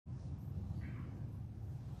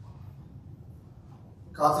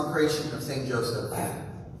Consecration of St. Joseph,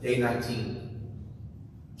 Day 19.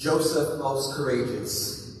 Joseph most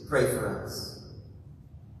courageous, pray for us.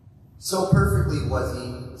 So perfectly was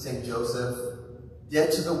he, St. Joseph,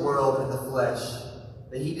 dead to the world and the flesh,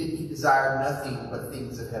 that he desired nothing but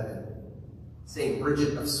things of heaven. St.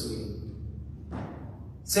 Bridget of Sweden.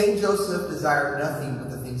 St. Joseph desired nothing but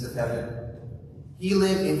the things of heaven. He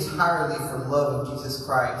lived entirely for love of Jesus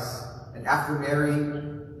Christ, and after Mary,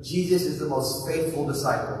 Jesus is the most faithful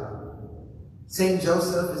disciple. St.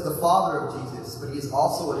 Joseph is the father of Jesus, but he is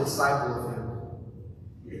also a disciple of him.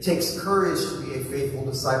 It takes courage to be a faithful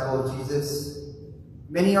disciple of Jesus.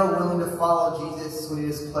 Many are willing to follow Jesus when it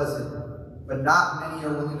is pleasant, but not many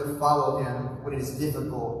are willing to follow him when it is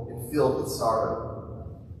difficult and filled with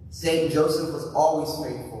sorrow. St. Joseph was always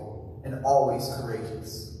faithful and always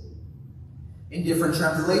courageous. In different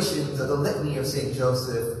translations of the Litany of St.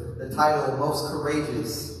 Joseph, the title Most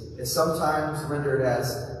Courageous is sometimes rendered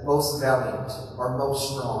as Most Valiant or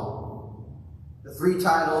Most Strong. The three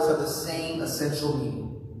titles have the same essential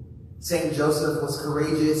meaning. St. Joseph was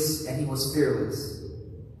courageous and he was fearless.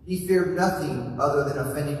 He feared nothing other than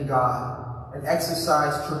offending God and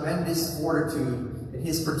exercised tremendous fortitude in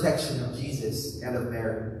his protection of Jesus and of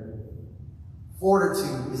Mary.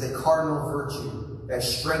 Fortitude is a cardinal virtue that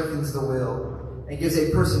strengthens the will and gives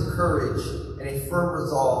a person courage and a firm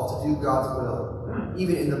resolve to do God's will,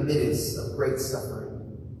 even in the midst of great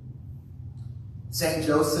suffering. St.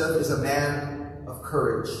 Joseph is a man of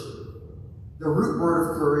courage. The root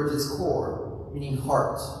word of courage is cor, meaning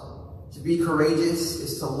heart. To be courageous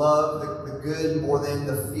is to love the good more than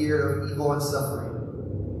the fear of evil and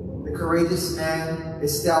suffering. The courageous man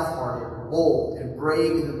is stout-hearted, bold, and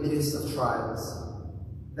brave in the midst of trials.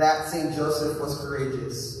 That St. Joseph was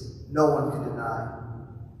courageous, no one can deny.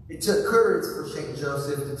 It took courage for St.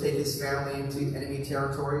 Joseph to take his family into enemy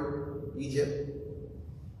territory, Egypt.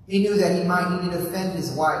 He knew that he might need to defend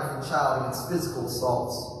his wife and child against physical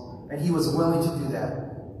assaults, and he was willing to do that.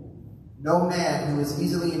 No man who is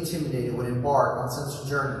easily intimidated would embark on such a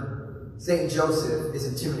journey. St. Joseph is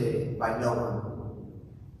intimidated by no one.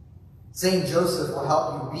 St. Joseph will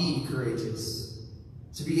help you be courageous.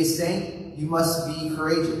 To be a saint, you must be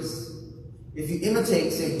courageous. If you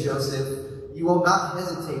imitate St. Joseph, you will not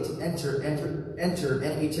hesitate to enter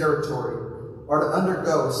enemy territory or to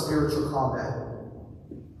undergo spiritual combat.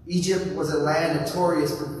 Egypt was a land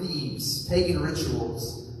notorious for thieves, pagan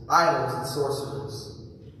rituals, idols, and sorcerers.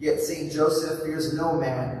 Yet St. Joseph fears no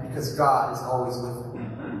man because God is always with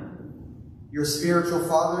him. Your spiritual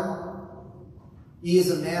father, he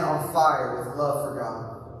is a man on fire with love for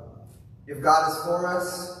God. If God is for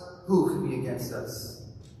us, who can be against us?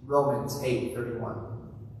 Romans 8:31.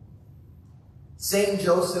 St.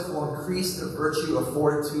 Joseph will increase the virtue of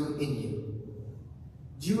fortitude in you.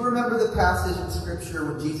 Do you remember the passage in Scripture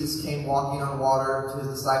when Jesus came walking on water to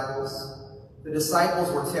his disciples? The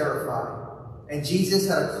disciples were terrified, and Jesus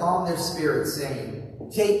had to calm their spirits, saying,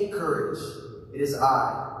 "Take courage, it is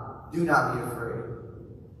I. Do not be afraid."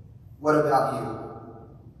 What about you?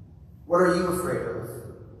 What are you afraid of?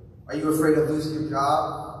 Are you afraid of losing your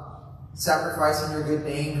job? Sacrificing your good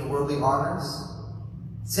name and worldly honors?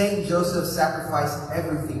 St. Joseph sacrificed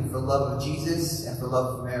everything for love of Jesus and for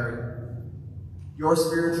love of Mary. Your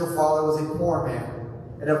spiritual father was a poor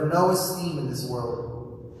man and of no esteem in this world.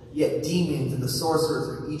 Yet demons and the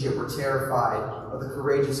sorcerers of Egypt were terrified of the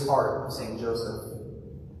courageous heart of St. Joseph.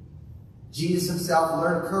 Jesus himself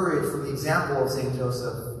learned courage from the example of St.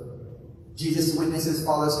 Joseph. Jesus witnessed his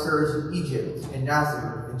father's courage in Egypt, in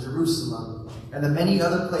Nazareth, in Jerusalem, and the many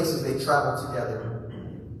other places they traveled together.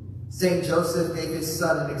 St. Joseph gave his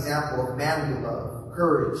son an example of manly love,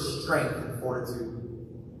 courage, strength, and fortitude.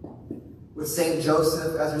 With St.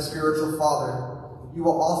 Joseph as your spiritual father, you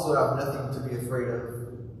will also have nothing to be afraid of.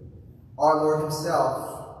 Our Lord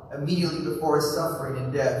himself, immediately before his suffering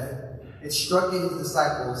and death, instructed his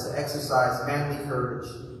disciples to exercise manly courage,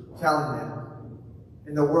 telling them,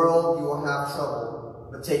 "In the world you will have trouble,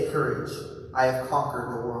 but take courage. I have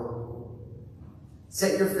conquered the world."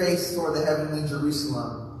 Set your face toward the heavenly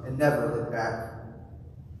Jerusalem and never look back.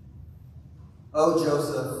 O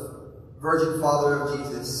Joseph, Virgin Father of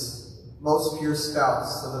Jesus, most pure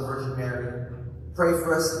spouse of the Virgin Mary, pray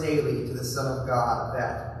for us daily to the Son of God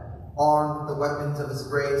that, armed with the weapons of his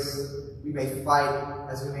grace, we may fight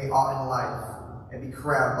as we may ought in life and be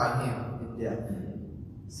crowned by him in death.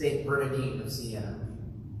 Saint Bernardine of Siena.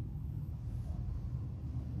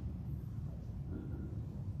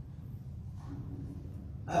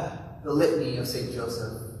 The Litany of St.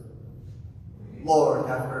 Joseph. Lord,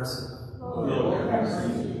 have mercy. Lord, have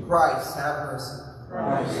mercy. Christ, have mercy.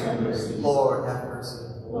 Christ, have mercy. Lord, have mercy.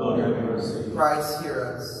 Lord, have mercy. Christ,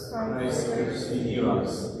 hear us. Christ, hear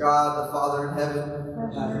us. God, the Father in heaven,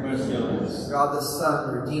 Have mercy on us. God, the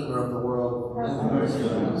Son, Redeemer of the world, Have mercy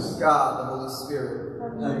on us. God, the Holy Spirit,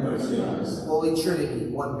 Have mercy on us. Holy Trinity,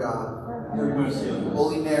 one God, Have mercy on us.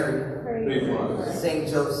 Holy Mary, Pray for us. Saint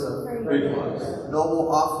Joseph, Pray for us.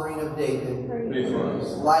 noble offering of David, Pray for us.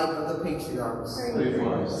 light of the patriarchs, Pray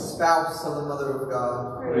for us. spouse of the Mother of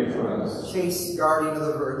God, Pray for us. chaste guardian of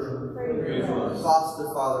the Virgin, Pray for us.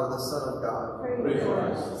 foster father of the Son of God, Pray for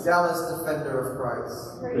us. zealous defender of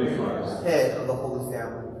Christ, Pray for us. head of the Holy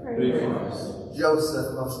Family, Pray for us.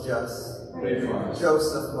 Joseph most just, Pray for us.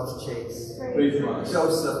 Joseph most chaste, Pray for us.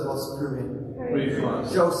 Joseph most prudent, Pray for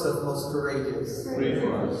us. Joseph most courageous, Pray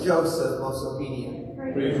for us. Joseph most obedient,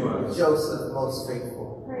 Pray for us. Joseph most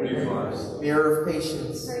faithful, Pray for us. mirror of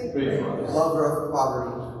patience, Pray for us. lover of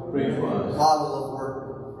poverty, Pray for us. model of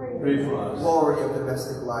work, Pray for us. glory of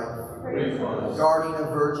domestic life, Pray for us. guardian of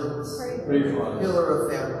virgins, Pray for us. pillar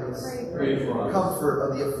of families, Pray for us. comfort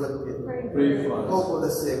of the afflicted, Pray for us. hope of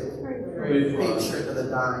the sick, Pray for us. patron of the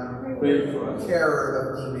dying, Pray for us. terror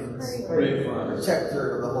of demons, Pray for us.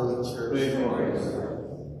 protector of the Holy Church. Pray for us.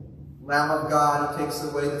 Lamb of God who takes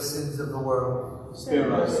away the sins of the world.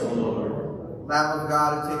 Spare us, O Lord. Lamb of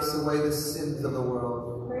God who takes away the sins of the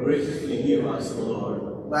world. Graciously hear us, O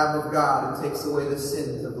Lord. Lamb of God who takes away the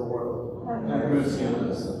sins of the world. Have mercy on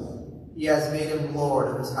us. He has made him Lord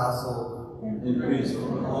of his household. Increase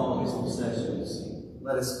over all his possessions.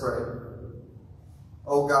 Let us pray.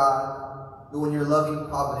 O God, who in your loving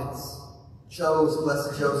providence chose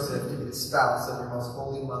blessed Joseph to be the spouse of your most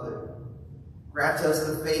holy mother, grant us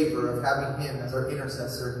the favor of having him as our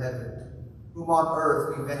intercessor in heaven, whom on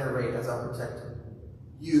earth we venerate as our protector.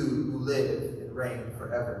 You who live and reign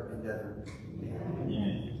forever and ever.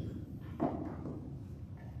 Amen.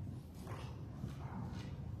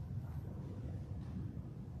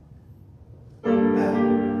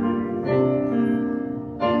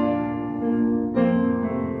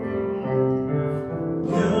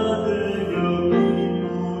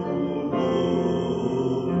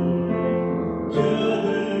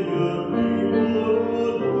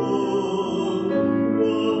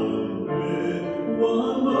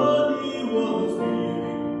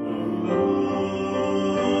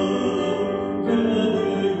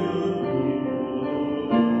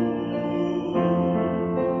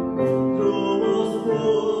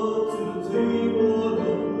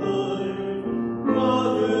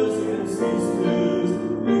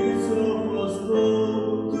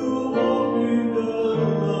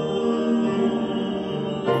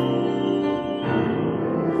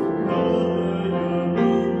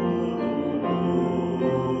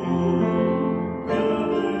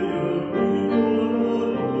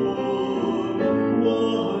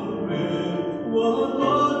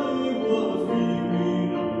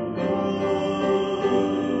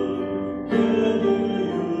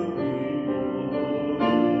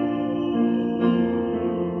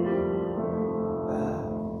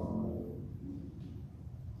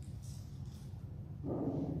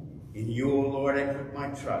 In you, O Lord, I put my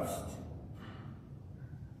trust.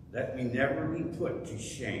 Let me never be put to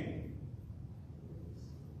shame.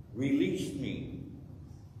 Release me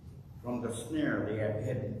from the snare they have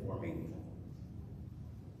hidden for me.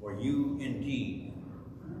 For you indeed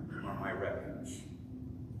are my refuge.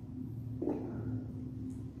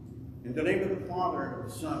 In the name of the Father, and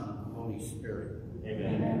of the Son, and of the Holy Spirit.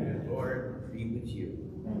 Amen. The Lord be with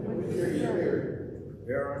you. And with your spirit.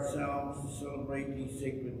 Prepare ourselves to celebrate these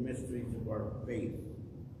sacred mysteries of our faith.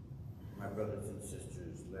 My brothers and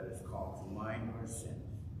sisters, let us call to mind our sins.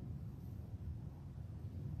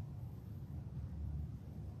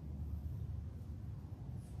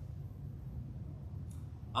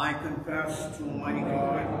 I confess to Almighty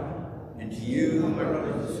God and to you, my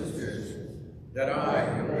brothers and sisters, that I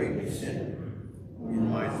have greatly sinned in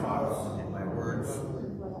my thoughts and in my words,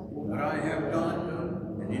 what I have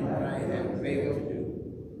done and in what I have failed to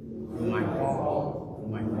do, through my fault,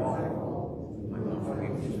 through my unforgiveness.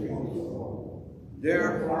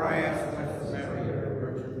 Therefore I ask my Mary,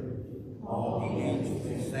 Virgin, all the angels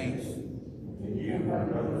and saints, and you, my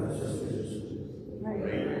brothers and sisters,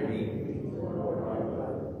 pray for me.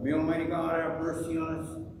 May Almighty God have mercy on us,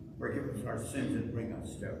 forgive us our sins, and bring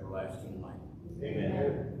us to everlasting life.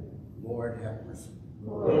 Amen. Lord, have mercy.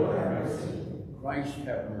 Lord, have mercy. Christ,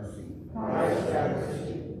 have mercy. Christ, have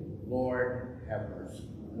mercy. Lord, have mercy.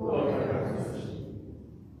 Lord, have mercy.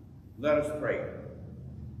 Let us pray.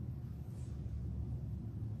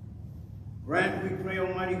 Grant, we pray,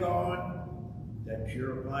 Almighty God, that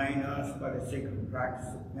purifying us by the sacred practice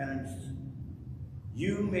of penance,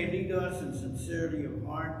 you may lead us in sincerity of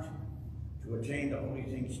heart to attain the holy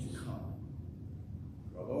things to come.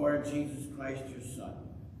 Our Lord Jesus Christ, your Son,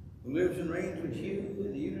 who lives and reigns with you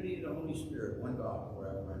in the unity of the Holy Spirit, one God,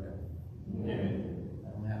 forever and ever. Amen. I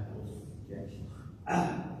don't have those objections.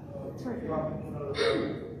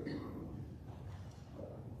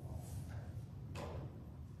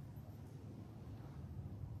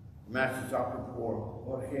 Master's offer for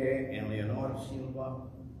Jorge and Leonora Silva,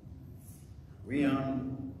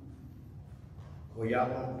 Rian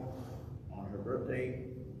Collado on her birthday,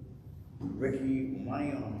 Ricky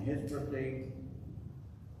Umani on his birthday,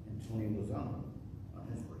 and Tony Lozano on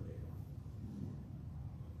his birthday.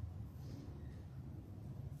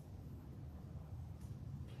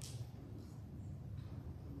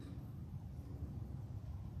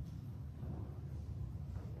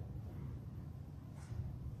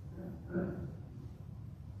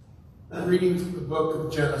 Reading from the book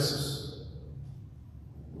of Genesis.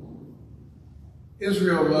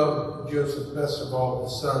 Israel loved Joseph best of all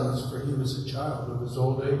his sons, for he was a child of his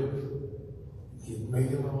old age. He had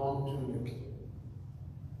made him a long tunic.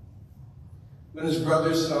 When his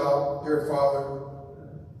brothers saw their father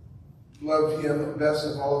loved him best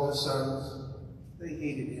of all of his sons, they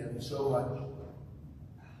hated him so much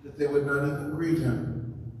that they would not even greet him.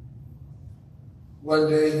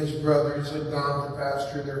 One day his brothers had gone to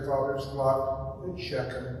pasture their father's flock at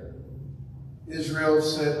Shechem. Israel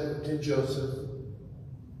said to Joseph,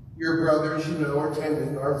 "Your brothers, you know, are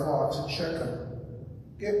tending our flocks at Shechem.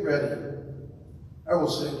 Get ready. I will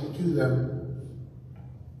send you to them."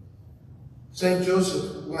 St.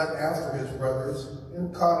 Joseph went after his brothers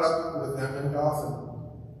and caught up with them in Dothan.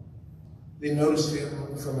 They noticed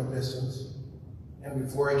him from a distance, and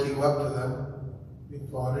before he came up to them, they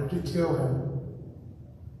plotted to kill him.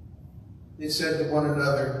 They said to one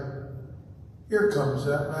another, "Here comes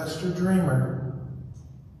that master dreamer.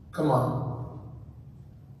 Come on.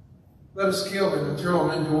 Let us kill him and throw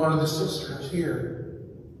him into one of the cisterns here.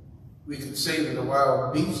 We can say that a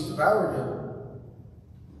wild beast devoured him.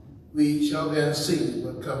 We shall then see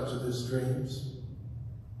what comes of his dreams."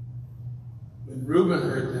 When Reuben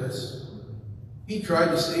heard this, he tried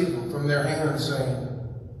to save him from their hands, saying,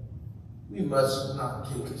 "We must not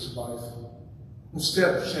take his life."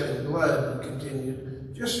 Instead of shedding blood, he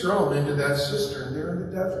continued, "Just throw him into that cistern there in the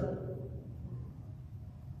desert.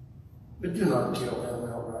 But do not kill him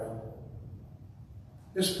outright."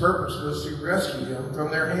 His purpose was to rescue him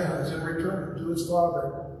from their hands and return him to his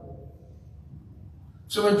father.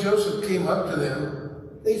 So when Joseph came up to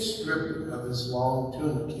them, they stripped him of his long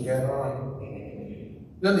tunic he had on.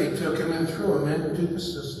 Then they took him and threw him into the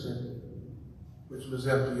cistern, which was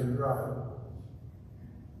empty and dry.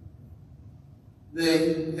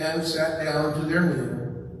 They then sat down to their meal.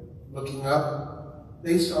 Looking up,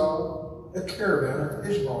 they saw a caravan of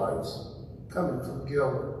Ishmaelites coming from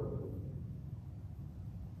Gilgal.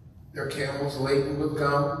 Their camels laden with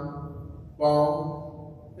gum,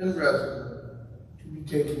 balm, and resin to be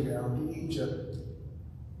taken down to Egypt.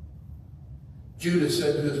 Judah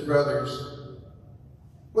said to his brothers,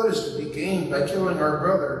 "What is to be gained by killing our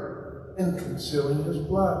brother and concealing his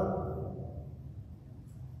blood?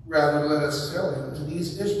 Rather, let us sell him to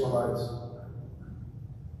these Ishmaelites,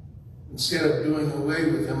 instead of doing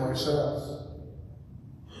away with him ourselves.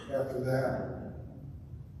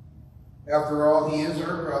 After all, he is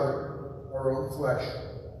our brother, our own flesh."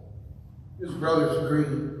 His brothers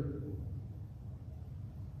agreed.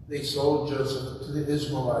 They sold Joseph to the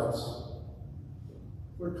Ishmaelites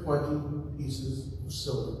for 20 pieces of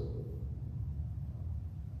silver.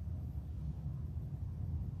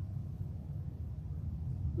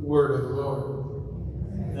 The word of the Lord.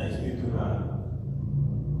 Thanks be to God.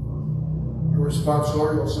 A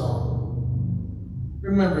responsorial psalm.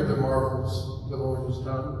 Remember the marvels the Lord has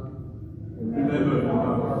done. Remember the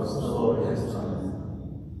marvels the Lord has done.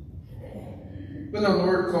 When the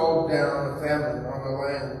Lord called down a famine on the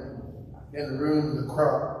land and ruined the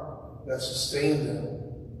crop that sustained them,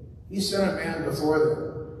 he sent a man before them,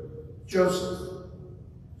 Joseph,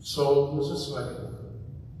 sold as a slave.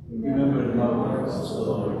 Remember the marvels the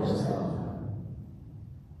Lord has done.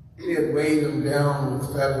 They had weighed him down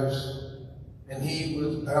with fetters, and he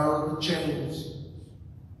was bound with chains,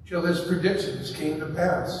 till his predictions came to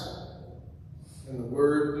pass, and the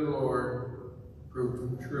word of the Lord proved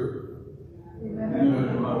him true.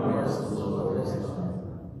 Remember the marvels the Lord has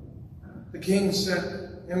done. The king sent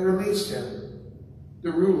and released him.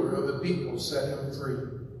 The ruler of the people set him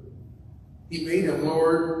free. He made him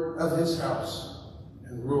lord of his house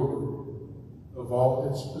and ruler of all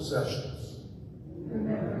his possessions.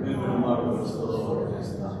 Remember the marvels the Lord has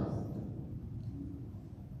done.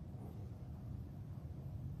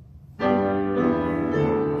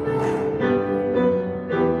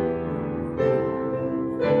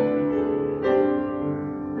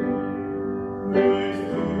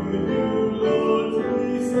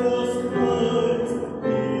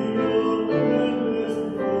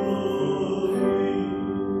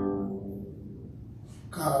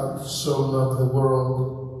 God so loved the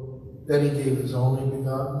world that he gave his only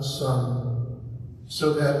begotten Son,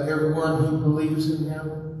 so that everyone who believes in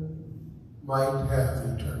him might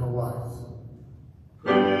have eternal life.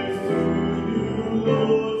 Praise to you,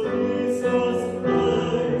 Lord Jesus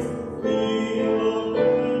Christ, King of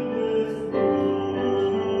goodness, glory.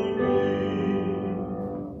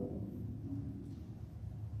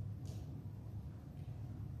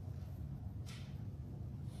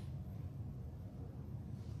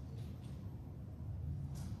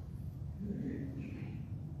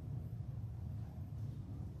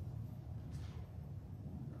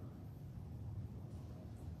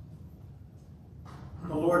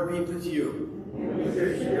 The Lord be with you.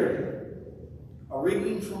 A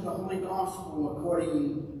reading from the Holy Gospel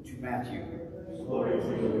according to Matthew. Glory to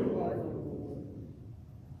you.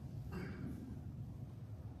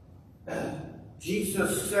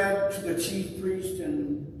 Jesus said to the chief priests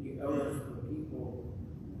and the elders of the people,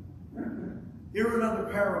 "Hear another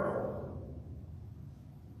parable.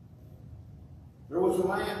 There was a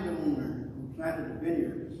landowner who planted a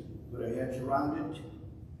vineyard, put a hedge around it,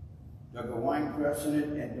 dug a winepress in it,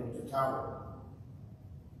 and built a tower.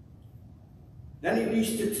 Then he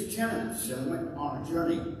leased it to tenants and went on a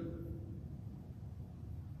journey.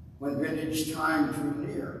 When vintage time drew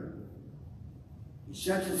near, he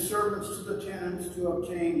sent his servants to the tenants to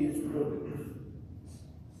obtain his produce.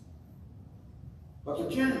 But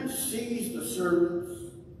the tenants seized the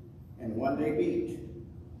servants, and one they beat,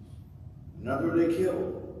 another they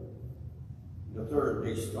killed, and the third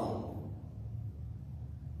they stoned.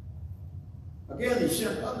 Again, he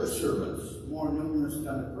sent other servants, more numerous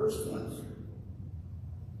than the first ones,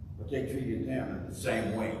 but they treated them in the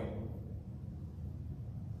same way.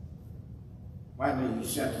 Finally, he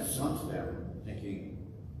sent his son to them, thinking,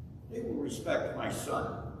 they will respect my son.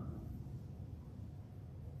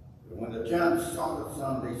 But when the tenants saw the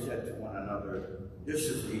son, they said to one another, this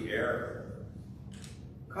is the heir.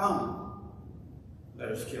 Come, let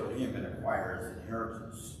us kill him and acquire his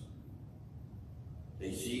inheritance.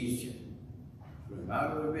 They seized him, threw him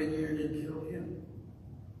out of the vineyard, and killed him.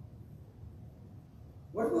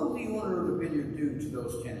 What will the owner of the vineyard do to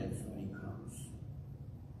those tenants when he comes?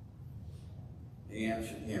 They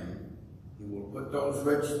answered him, he will put those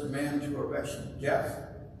wretched men to a wretched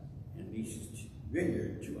death and lease his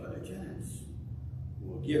vineyard to other tenants, who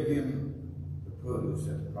will give him the produce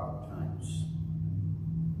at the proper times.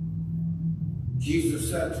 Jesus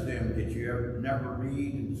said to them, did you ever never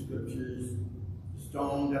read in the scriptures, the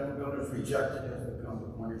stone that the builders rejected has become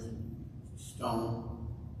the cornerstone?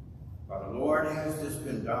 But the Lord has this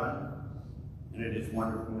been done, and it is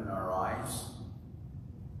wonderful in our eyes.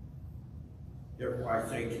 Therefore I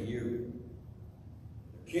say to you,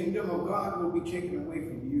 the kingdom of God will be taken away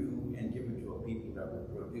from you and given to a people that will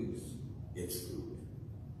produce its fruit.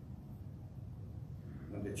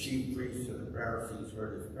 When the chief priests and the Pharisees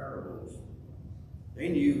heard his parables, they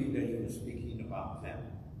knew that he was speaking about them.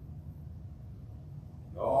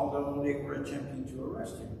 And although they were attempting to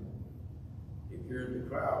arrest him, they feared the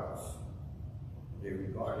crowds. They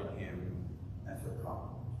regarded him as a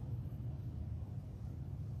prophet.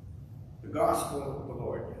 The Gospel of the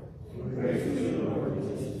Lord. Praise to you, Lord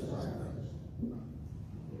Jesus Christ.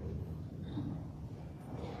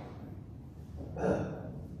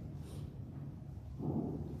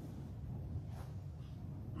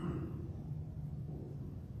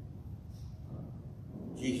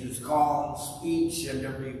 Jesus calls each and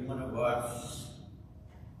every one of us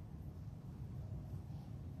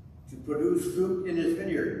to produce fruit in his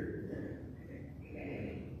vineyard.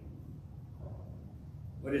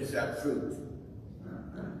 What is that fruit?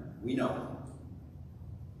 We know.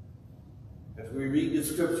 As we read the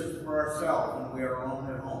scriptures for ourselves when we are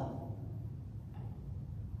alone at home.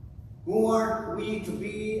 Who are we to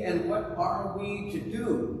be and what are we to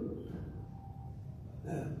do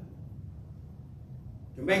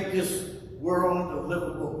to make this world a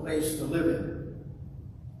livable place to live in?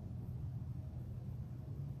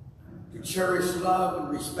 To cherish love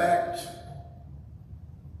and respect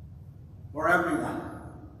for everyone.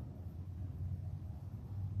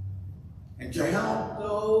 And to help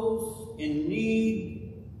those in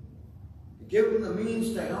need, to give them the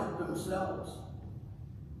means to help themselves.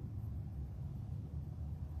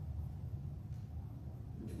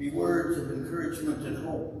 And to be words of encouragement and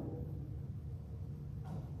hope.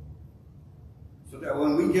 So that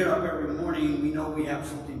when we get up every morning, we know we have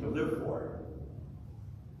something to live for.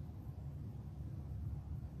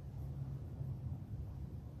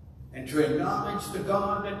 And to acknowledge the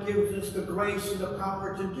God that gives us the grace and the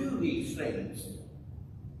power to do these things.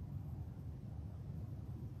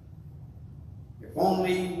 If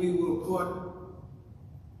only we will put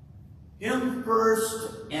Him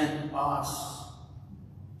first and us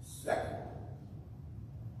second.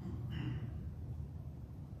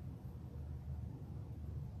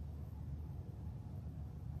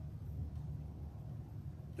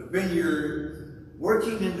 The vineyard,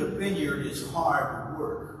 working in the vineyard is hard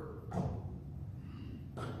work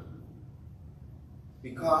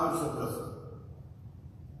because of the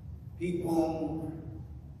people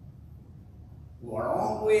who are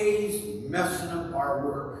always messing up our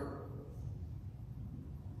work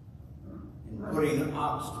and putting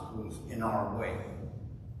obstacles in our way.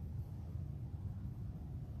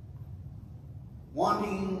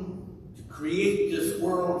 Wanting to create this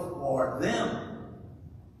world for them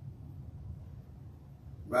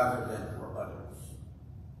rather than for others.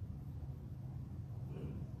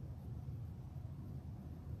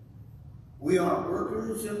 We are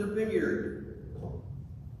workers in the vineyard,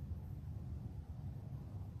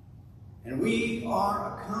 and we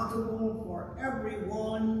are accountable for every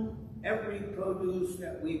produce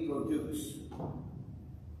that we produce.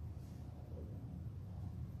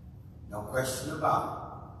 No question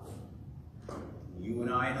about it. You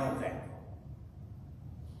and I know that.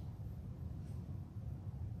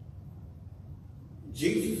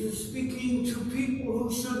 Jesus is speaking to people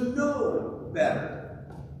who should know better.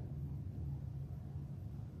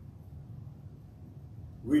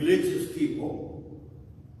 Religious people,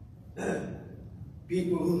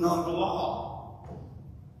 people who know the law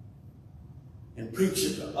and preach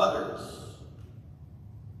it to others.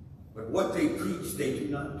 But what they preach, they do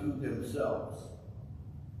not do themselves.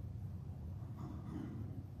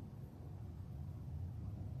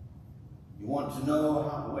 You want to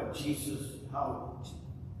know what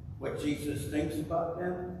Jesus thinks about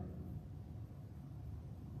them?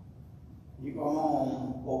 You go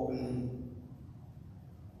home, open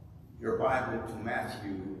your Bible to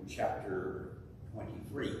Matthew chapter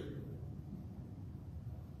 23.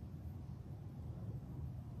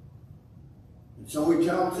 And so he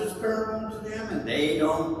tells this parable to them, and they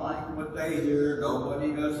don't like what they hear.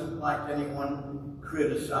 Nobody doesn't like anyone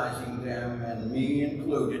criticizing them, and me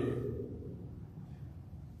included.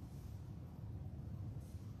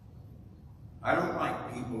 I don't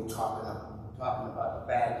like people talking about the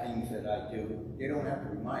bad things that I do. They don't have to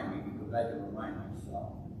remind me because I can remind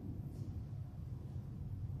myself.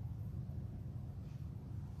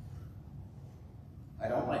 I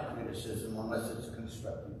don't like criticism unless it's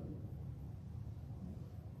constructive.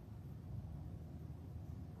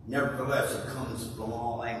 Nevertheless, it comes from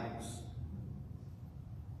all angles.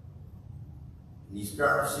 And these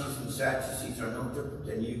Pharisees and Sadducees are no different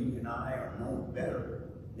than you and I, are no better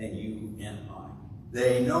than you and I.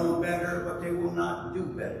 They know better, but they will not do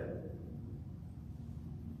better.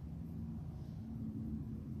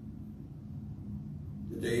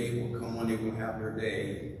 The day will come when they will have their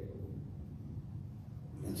day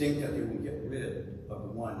and think that they will get rid of the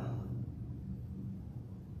one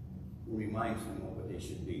who reminds them of what they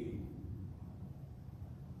should be.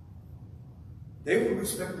 They will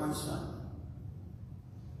respect my son.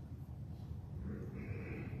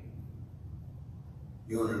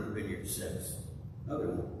 The owner of the vineyard says, no, they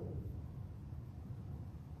won't.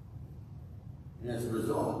 And as a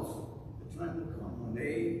result, the time will come when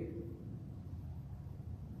they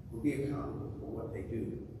will be accountable for what they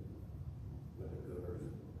do, whether good or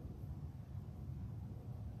evil.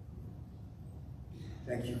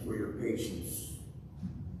 Thank you for your patience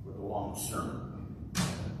for the long sermon.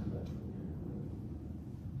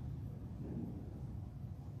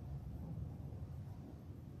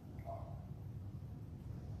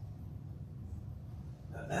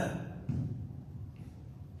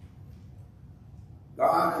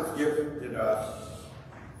 God has gifted us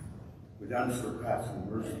with unsurpassing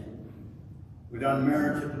mercy, with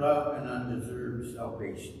unmerited love and undeserved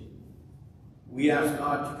salvation. We ask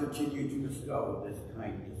God to continue to bestow this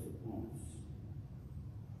kindness upon us,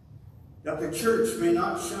 that the church may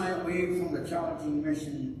not shy away from the challenging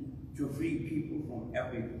mission to free people from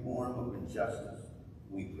every form of injustice.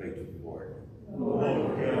 We pray to the Lord.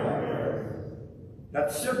 That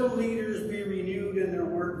civil leaders be renewed in their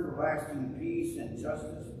work for lasting peace and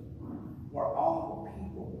justice for all the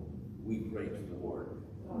people. We pray to the Lord.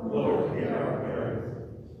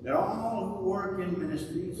 That all who work in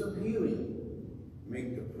ministries of healing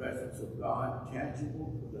make the presence of God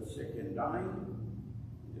tangible for the sick and dying,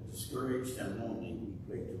 the discouraged and lonely. We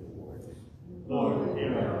pray to the Lord.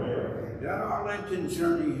 That our Lenten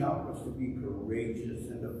journey help us to be courageous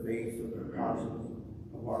in the face of the crosses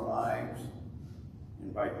of our lives,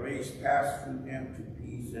 and by grace pass through them to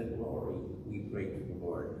peace and glory. We pray to the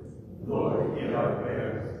Lord. Lord, hear our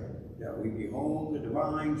prayer. That we behold the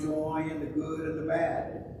divine joy in the good and the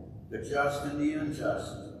bad, the just and the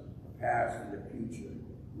unjust, the past and the future,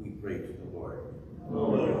 we pray to the Lord.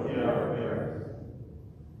 Lord, hear our prayer.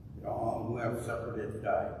 That all who have suffered and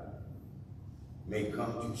died may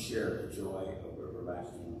come to share the joy of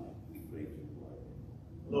everlasting life, we pray to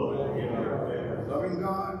the Lord. Lord, hear our prayer. Loving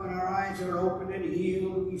God, when our eyes are opened and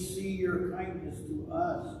healed, we see your kindness to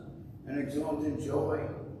us and exult in joy.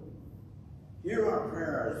 Hear our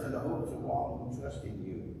prayers and the hopes of all who trust in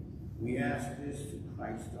you. We ask this through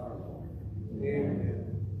Christ our Lord. Amen.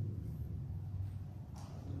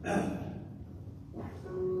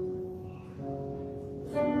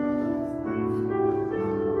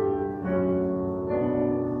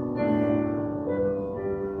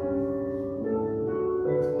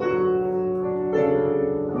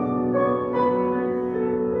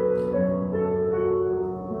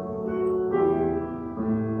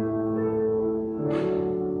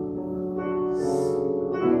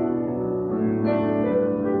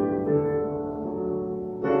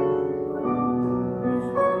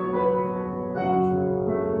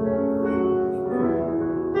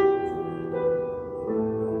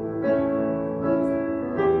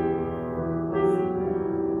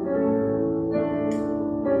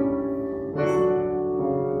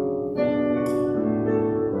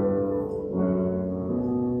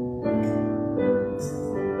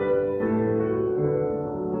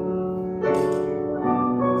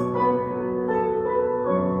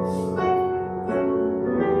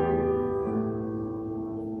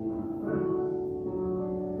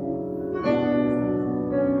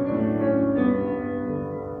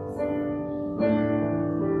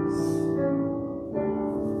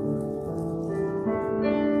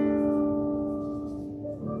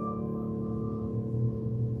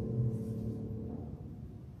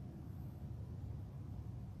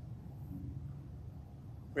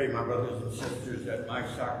 Pray, my brothers and sisters, that my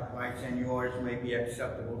sacrifice and yours may be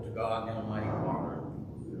acceptable to God, the Almighty Father.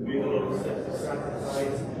 May the Lord accept the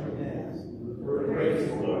sacrifice and hands for the praise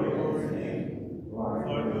and glory of your name, for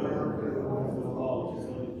our good and for the good of all his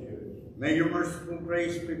holy church. May your merciful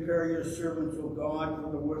grace prepare your servants, O God,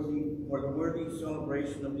 for the worthy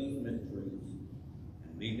celebration of these mysteries,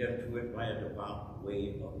 and lead them to it by a devout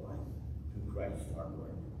way of life, through Christ our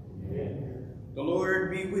Lord. Amen. The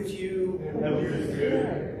Lord be with you. And with your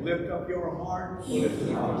spirit. Lift up your hearts. Lift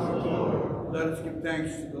up our Lord. Let us give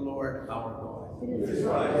thanks to the Lord our God. It is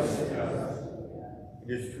right and just.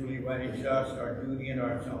 It is truly right and just, our duty and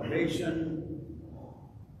our salvation,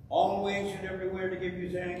 always and everywhere to give you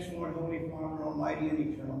thanks, Lord, Holy Father, Almighty and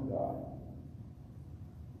eternal God.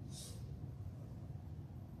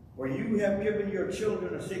 For you have given your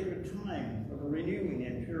children a sacred time for the renewing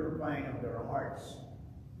and purifying of their hearts,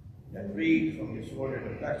 that freed from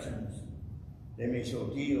disordered affections, they may so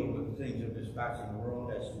deal with the things of this passing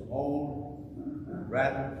world as to hold,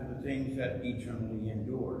 rather to the things that eternally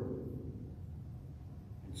endure.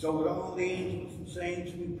 And so with all the angels and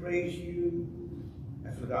saints we praise you,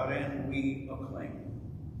 as without end we acclaim.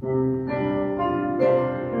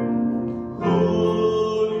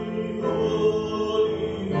 Holy,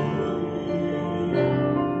 holy, holy,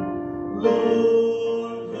 Lord.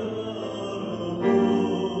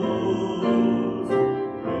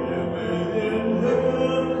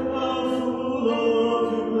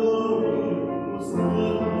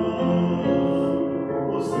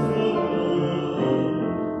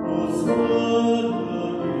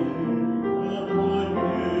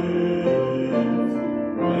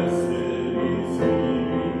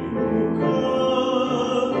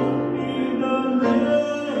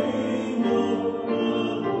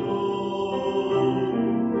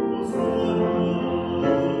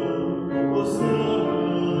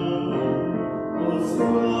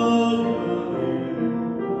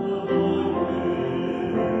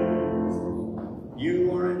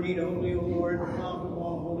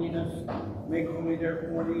 Make holy,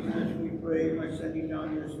 therefore, these as we pray, by sending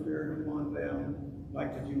down your Spirit upon them,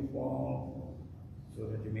 like the dew fall, so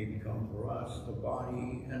that they may become for us the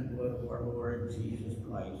body and blood of our Lord Jesus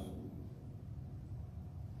Christ.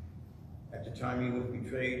 At the time he was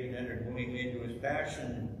betrayed and entered willingly into his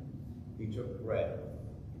passion, he took bread,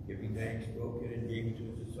 and giving thanks, broke it, and gave it to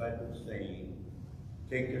his disciples, saying,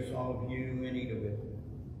 "Take this, all of you, and eat of it.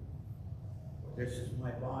 For this is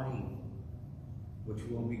my body, which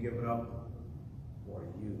will be given up for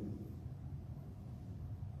you."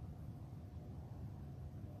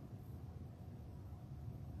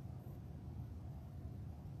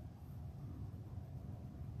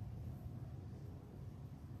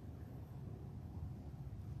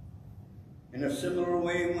 In a similar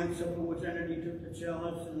way, when supper was ended, he took the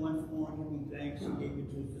chalice, and once more giving thanks, he gave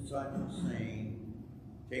it to his disciples, saying,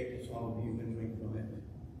 "Take this, all of you, and drink from it.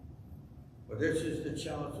 For this is the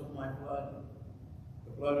chalice of my blood,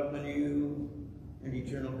 the blood of the new and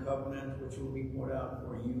eternal covenant, which will be poured out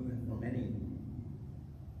for you and for many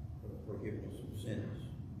for the forgiveness of sins.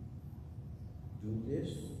 Do this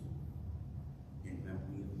in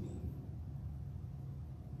memory of me.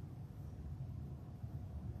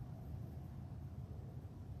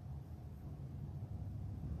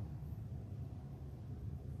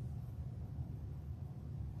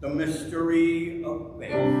 The mystery of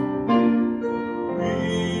faith.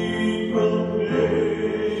 We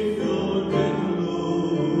proclaim your death,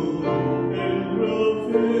 Lord, and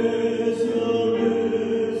profess your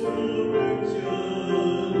resurrection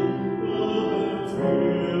until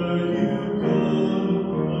you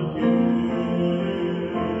come again.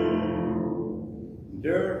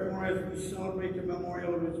 Therefore, as we celebrate the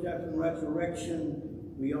memorial of his death and resurrection,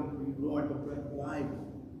 we offer you, Lord, the bread of life,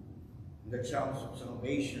 the chalice of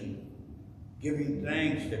salvation, giving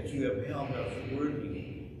thanks that you have held us worthy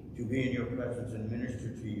to be in your presence and minister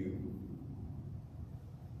to you.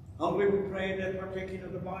 Humbly we pray that partaking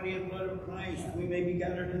of the body and blood of Christ, we may be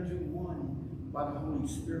gathered into one by the Holy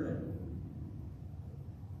Spirit.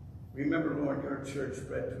 Remember, Lord, your church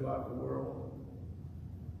spread throughout the world.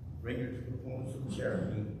 Bring her to the fullness of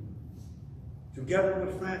charity. Together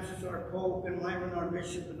with Francis, our Pope, and Myron, our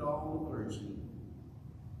Bishop, and all the clergy.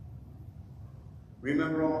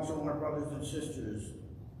 Remember also our brothers and sisters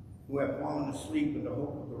who have fallen asleep in the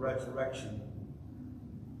hope of the resurrection,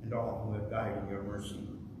 and all who have died in your mercy.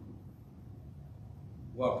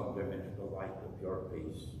 Welcome them into the light of your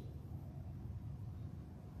face.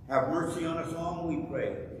 Have mercy on us all, we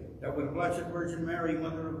pray, that with Blessed Virgin Mary,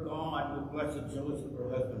 Mother of God, with Blessed Joseph,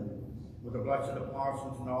 her husband, with the blessed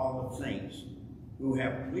apostles and all the saints who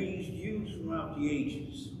have pleased you throughout the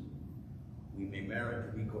ages, we may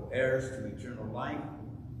merit to be co-heirs to eternal life,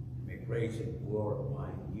 and may praise and glorify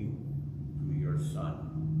you through your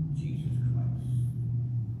Son, Jesus Christ.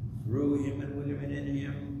 Through him and with him and in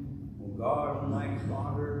him, O God, Almighty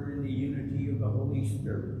Father, in the unity of the Holy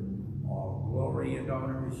Spirit, all glory and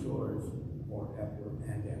honor is yours forever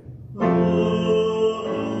and ever. Amen.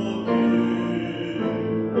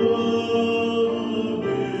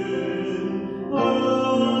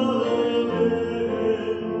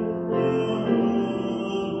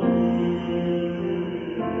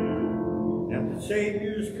 At the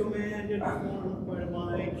Savior's command, informed by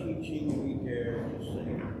my teaching, we dare to say,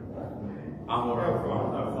 Our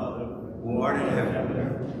Father, who art in heaven,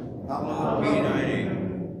 hallowed be thy name.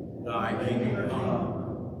 Thy kingdom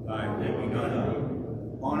come, thy will be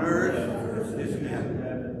done, on earth as it is in heaven.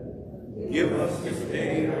 Give us this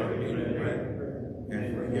day our daily bread, and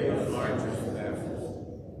forgive us our trespasses,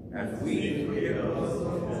 as we forgive those who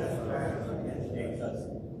trespass against us.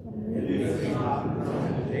 And lead us not into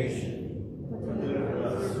temptation, but deliver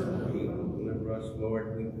us from evil. Deliver us, Lord,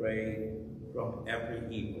 we pray, from every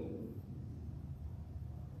evil.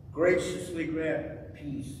 Graciously grant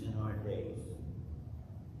peace in our days,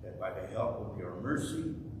 that by the help of your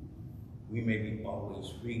mercy, we may be always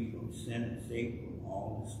free from sin and safe from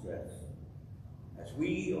all distress, as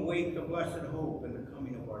we await the blessed hope and the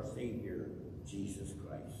coming of our Savior, Jesus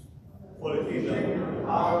Christ. For the kingdom, the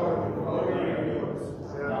power, and the glory are yours,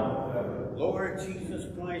 now and forever. Lord Jesus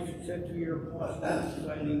Christ, you said to your apostles,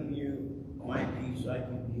 I leave you, my peace I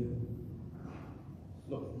give you.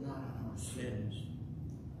 Look not on our sins,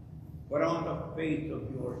 but on the faith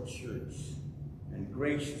of your church, and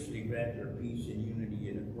graciously grant her peace and unity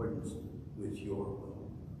in accordance with your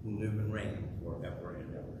will, who live and reign forever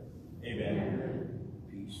and ever. Amen.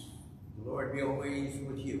 Peace. The Lord be always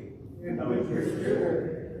with you. And with your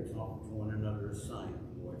spirit. Talk to one another a sign of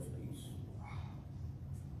the Lord's peace.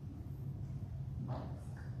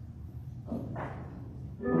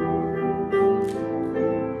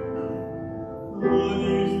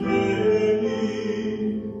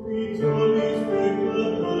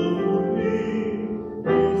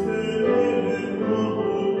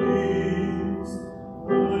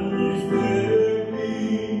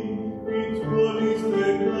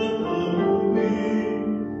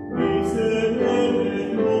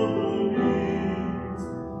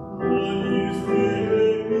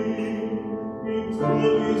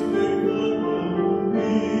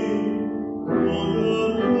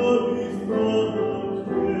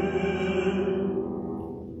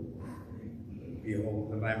 Behold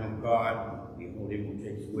the Lamb of God, behold him who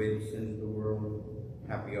takes away the sins of the world.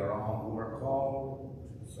 Happy are all who are called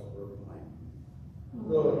to the supper of the Lamb.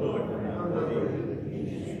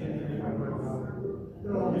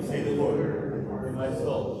 Lord, say the Lord, and my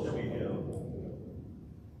soul shall be filled.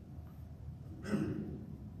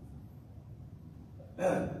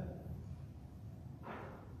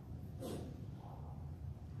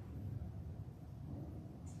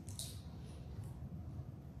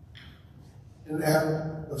 an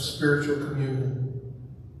act of spiritual communion.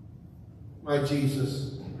 My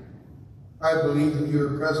Jesus, I believe that you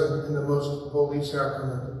are present in the most holy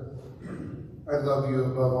sacrament. I love you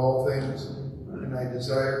above all things, and I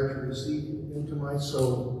desire to receive you into my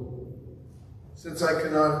soul. Since I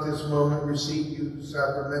cannot at this moment receive you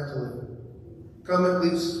sacramentally, come at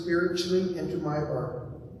least spiritually into my heart.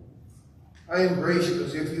 I embrace you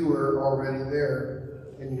as if you were already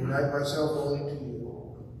there, and unite myself only to you.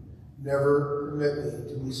 Never permit me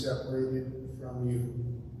to be separated from you.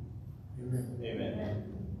 Amen. Amen.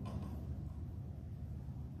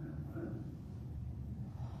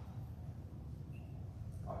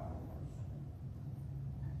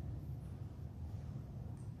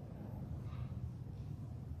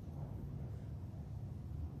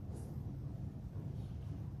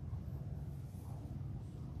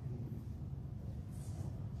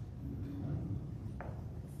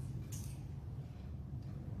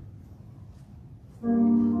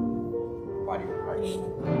 Body of Christ.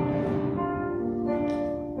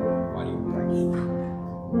 Body of Christ.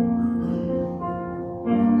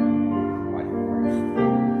 Body of Christ.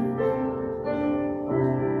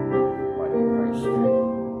 Body of Christ.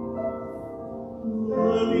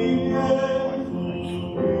 Loving and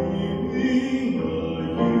forgiving are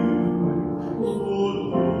you, O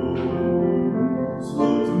Lord,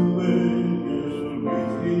 slow to anger,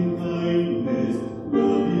 rich in kindness,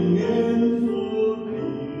 loving and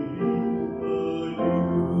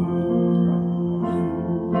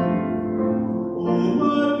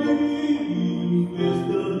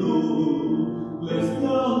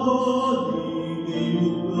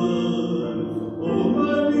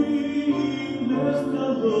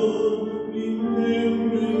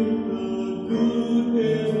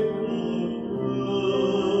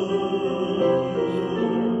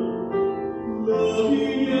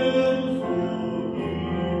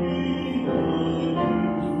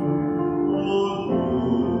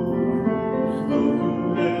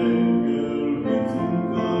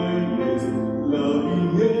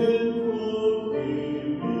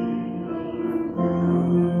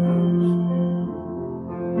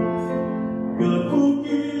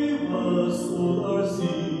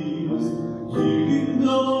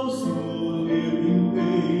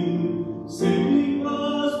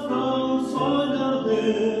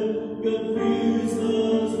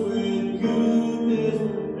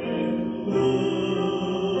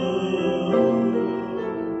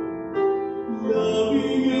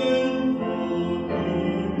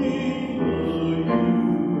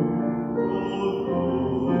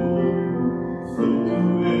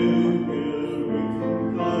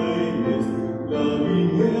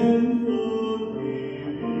loving and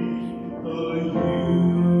forgiving.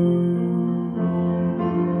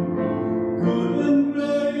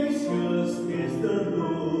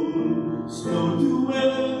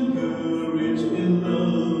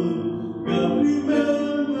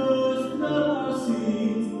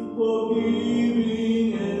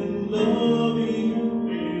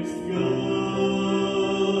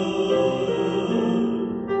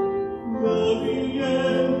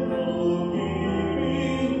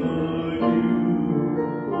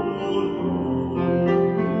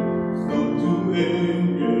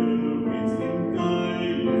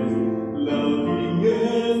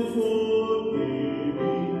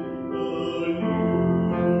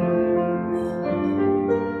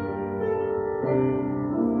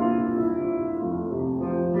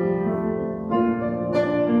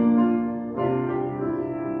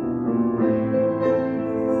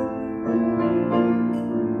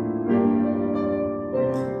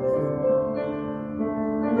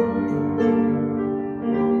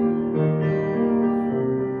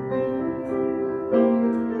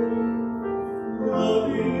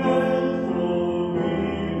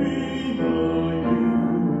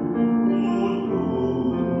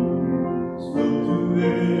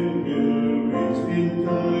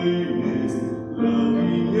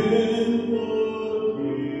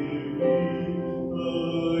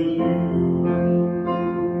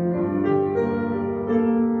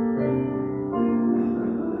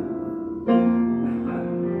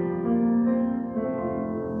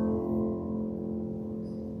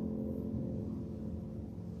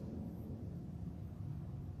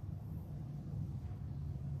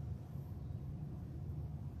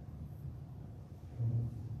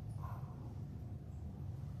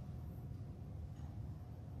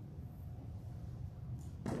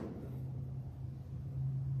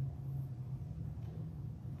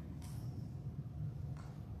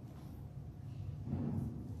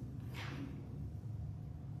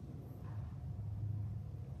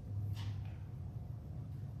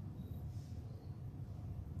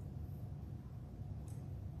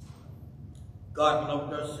 God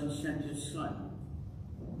loved us and sent his Son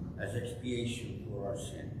as expiation for our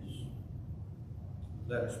sins.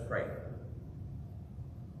 Let us pray.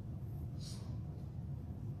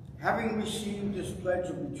 Having received this pledge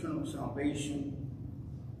of eternal salvation,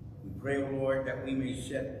 we pray, O Lord, that we may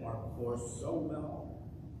set our course so well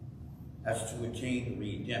as to attain the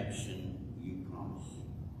redemption you promise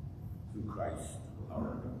through Christ our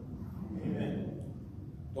Lord. Amen.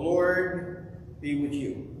 The Lord be with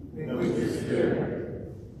you. And with your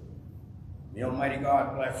spirit. May Almighty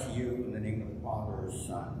God bless you in the name of the Father,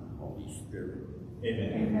 Son, and Holy Spirit.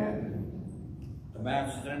 Amen. Amen. The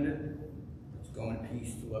Mass is ended. Let's go in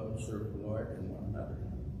peace to love and serve the Lord and one another.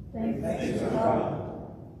 Thanks be to God.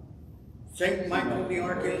 Saint Michael the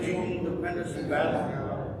Archangel, defend us in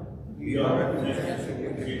battle. You are the defense of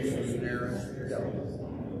wickedness and snares of the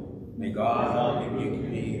devil. May God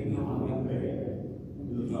rebuke thee, we humbly pray.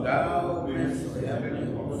 Thou, Prince of heaven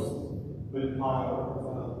and hosts, With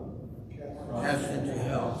power. cast into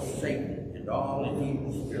hell Satan and all his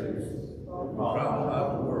evil spirits who prowl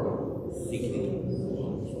about the world, seeking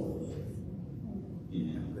souls.